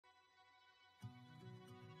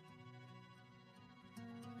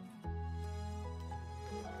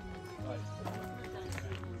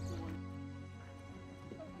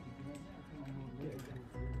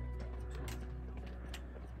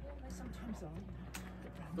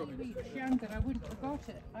Maybe it's younger, I wouldn't have got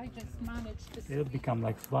it. I just managed to. They'll become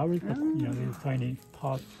like flowers, but you know, little tiny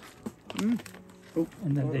pods, and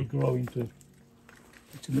then they grow into.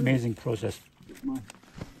 It's an amazing process.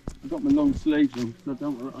 I've got my long sleeves on, so I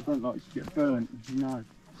don't like to get burnt, you know.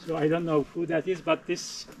 So I don't know who that is, but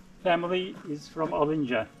this family is from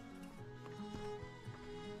Alınca.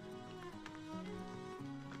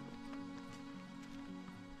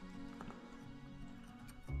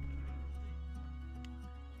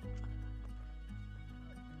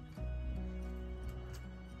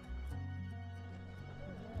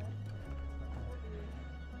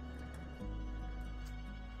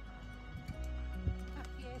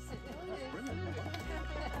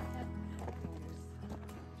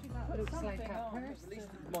 Looks like a person. At least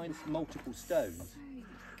mine's multiple stones.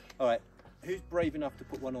 All right, who's brave enough to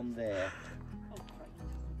put one on there?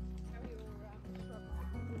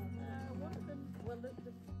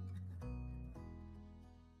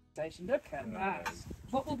 Look at that.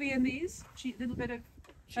 What will be in these? A little bit of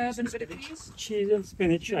herb and a bit of peas? Cheese and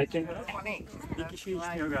spinach, I think. That's İki şey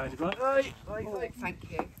istiyor galiba.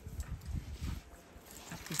 thank you.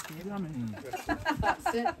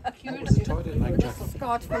 That's it.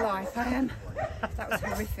 Scarred for life, I am. That was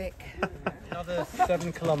horrific. Another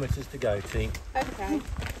 7 kilometres to go, team. Okay.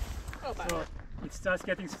 So it starts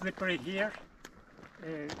getting slippery here.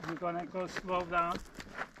 You're gonna go slow down.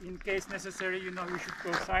 In case necessary, you know, you should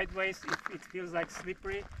go sideways if it feels like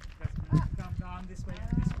slippery. Just come down this way,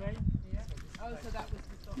 this way. Yeah. Oh, so that was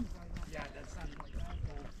the top right now. Yeah, that's something.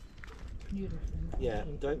 Beautiful. Yeah,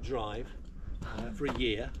 don't drive for a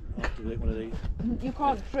year after one of these. You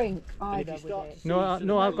can't drink either with it.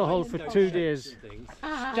 No alcohol for 2 days.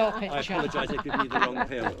 Stop it, I apologise, they've given you the wrong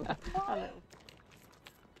pill.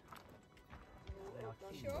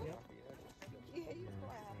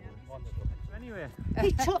 Anyway,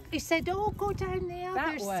 He said, oh, go down the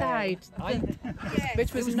other side.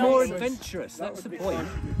 Which was more adventurous, that's the point.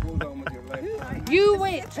 You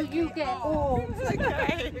wait till you get home.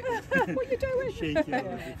 Okay. What are you doing? Shake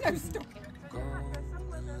it. No, stop.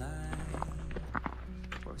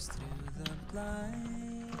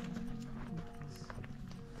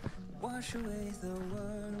 Wash away the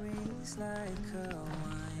worries like a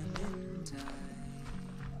winding tide.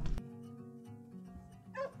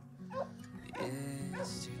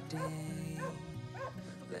 Yesterday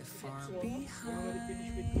left far behind.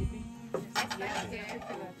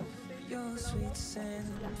 Your sweet scent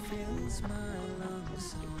fills my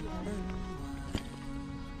lungs open wide.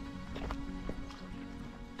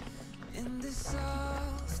 In this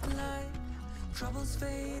soft light, troubles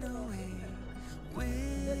fade away.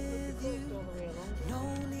 With you,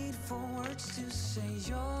 no need for words to say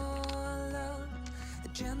your love, a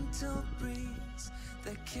gentle breeze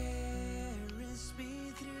that carries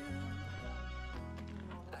me through.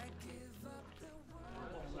 I give up the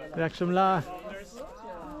world. Reaktionlar.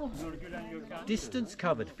 Distance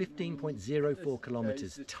covered 15.04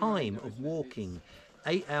 kilometres. Time of walking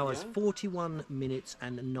 8 hours 41 minutes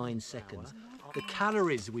and 9 seconds. The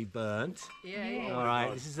calories we burnt. All right,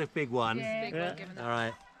 this is a big one. All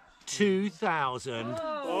right,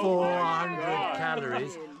 2,400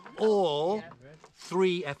 calories or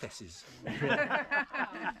 3 FSs.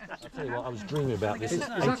 I'll tell you what, I was dreaming about this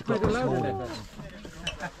at 8 o'clock this morning.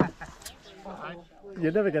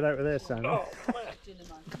 You'll never get out of there, Sam.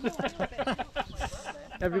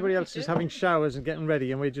 Everybody else is having showers and getting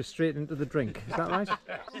ready, and we're just straight into the drink. Is that right?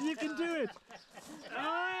 You can do it.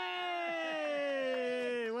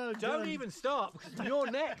 Don't even stop, because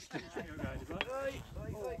you're next. Oh,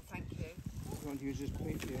 thank you.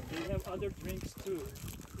 We have other drinks too.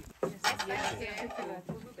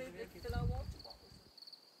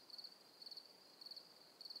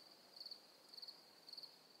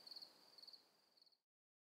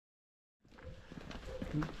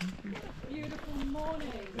 Beautiful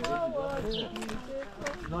morning.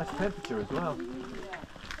 Nice temperature as well.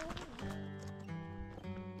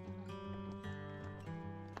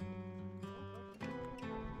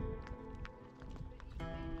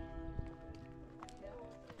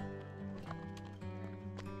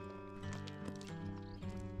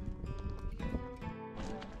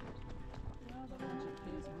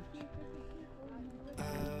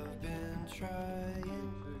 I've been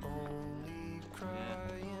trying, only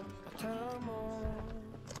crying my time on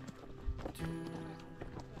to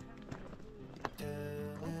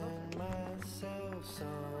telling myself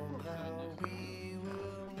somehow we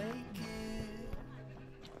will make it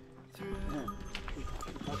through.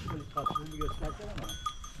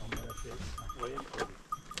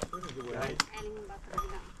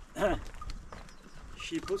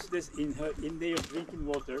 She puts this in their drinking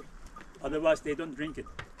water Otherwise, they don't drink it.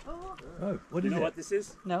 Oh, what You is know it? what this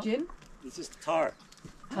is? No. Gin? This is tar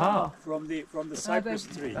Ah. from the cypress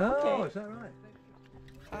tree. Oh, is that right?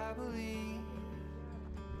 I believe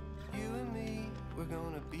you and me, we're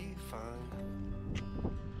gonna be fine.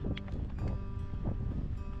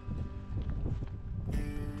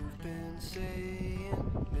 You've been saying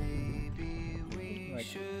maybe we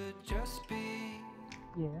should just be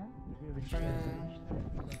friends.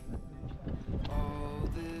 All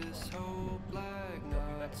this hope like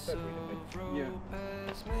knots of rope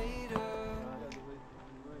has made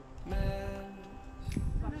a mess.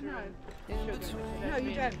 In between. No,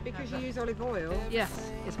 you don't, because you use olive oil.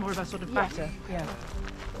 Yes, it's more of a sort of batter. Yeah.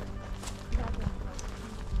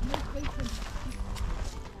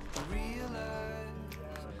 Realize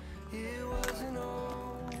it wasn't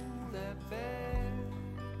all that bad.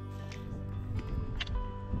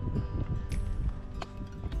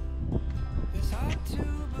 It's hard to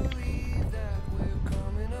believe that we're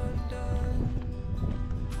coming undone.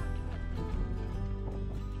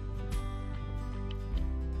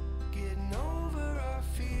 Getting over our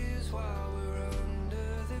fears while we're under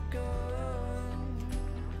the gun.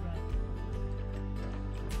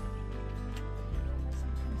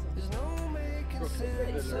 There's no making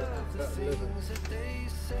sense of the things that they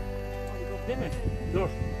say. Değil mi? Dur.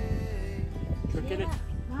 Çökelim.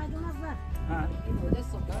 Ha.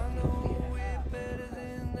 I know we're better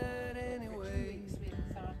than that anyway.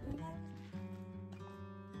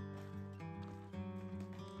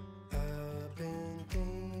 I've been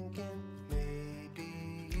thinking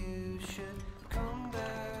maybe you should come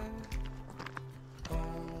back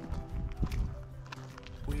home.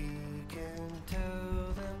 We can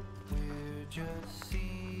tell them we're just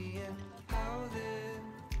seeing how this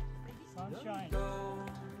Sunshine. goes.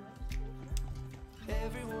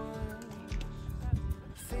 Everyone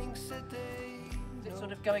thinks that they It's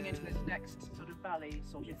sort of going into this next sort of valley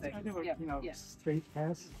sort of thing. Kind of a, Yeah. you know, Yeah. straight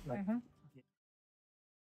pass. Like,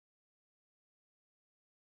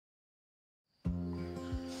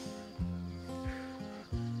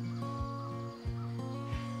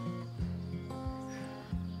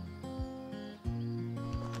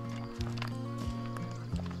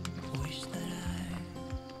 wish that I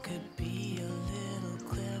could be a little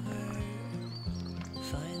clever.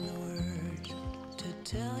 Find the words to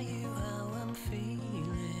tell you how I'm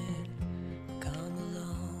feeling. Come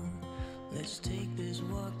along, let's take this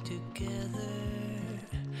walk together.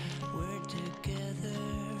 We're together.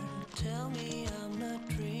 Tell me I'm not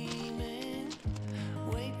dreaming.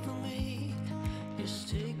 Wait for me. Just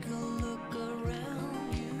take a look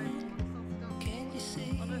around you. Can't you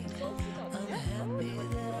see? I'm happy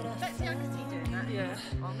that I found you. Yeah.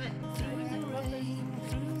 Through the rain,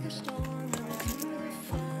 through the storm, and through the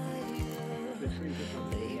fire.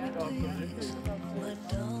 Baby, please, my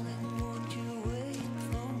darling, won't you wait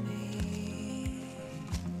for me?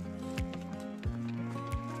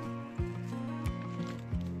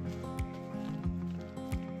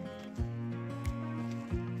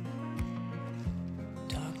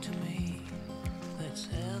 Talk to me, let's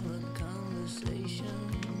have a conversation.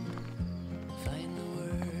 Find the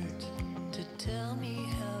words to tell me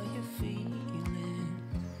how you're feeling.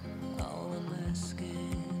 All I'm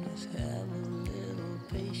asking is have a little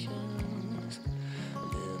patience, a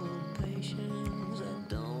little patience. I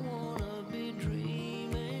don't wanna be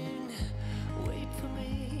dreaming. Wait for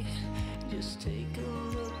me, just take a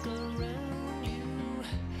look around you.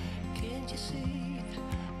 Can't you see?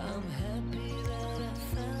 I'm happy that I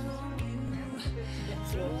found you.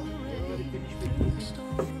 Through the rain, through the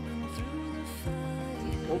storm, and through the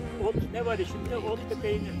fire. ot ne var içinde? Ot ve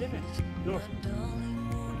peynir değil mi? Dur.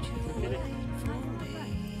 Darling, won't you Çökelim.